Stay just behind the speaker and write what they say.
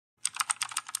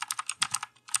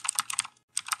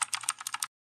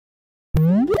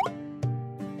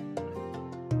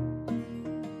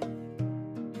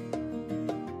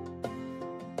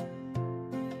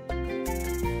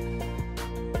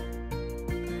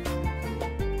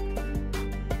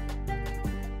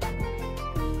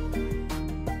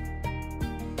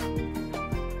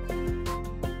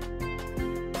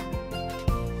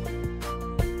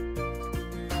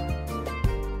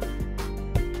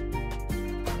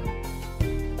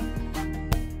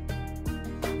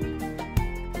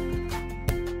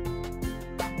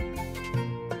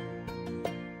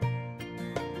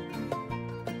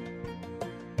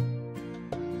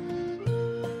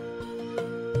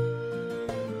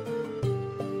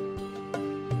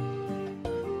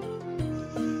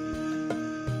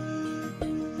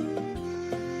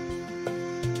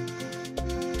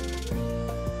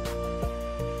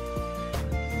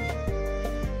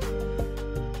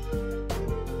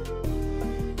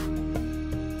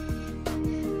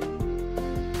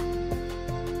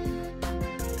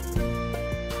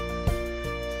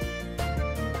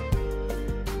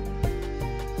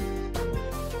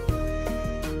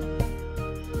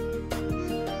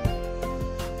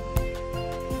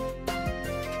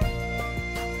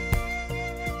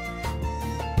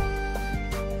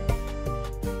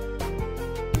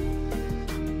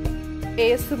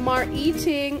ASMR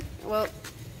eating. Well,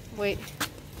 wait.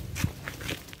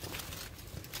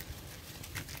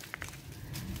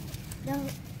 No.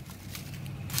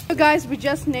 So guys, we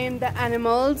just named the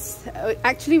animals.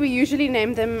 Actually, we usually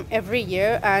name them every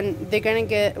year, and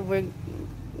we're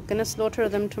gonna slaughter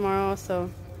them tomorrow. So,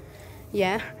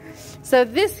 yeah. So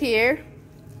this here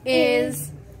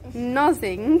is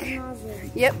Nozzing.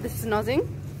 Yep, this is Nozzing.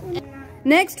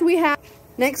 Next we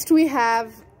have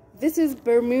this is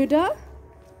Bermuda,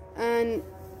 and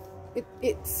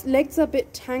its legs are a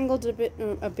bit tangled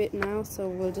a bit now, so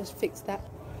we'll just fix that.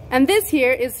 And this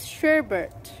here is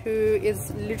Sherbert, who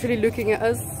is literally looking at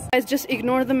us. Guys, just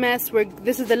ignore the mess.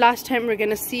 This is the last time we're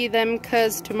gonna see them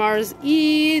because tomorrow's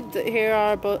Eid. Here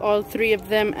are all three of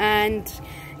them, and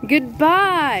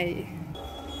goodbye.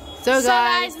 So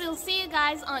guys, we'll see you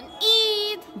guys on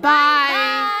Eid.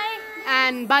 Bye.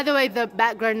 And by the way, the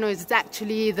background noise is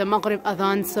actually the Maghrib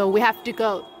Adhan, so we have to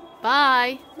go.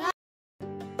 Bye. Bye.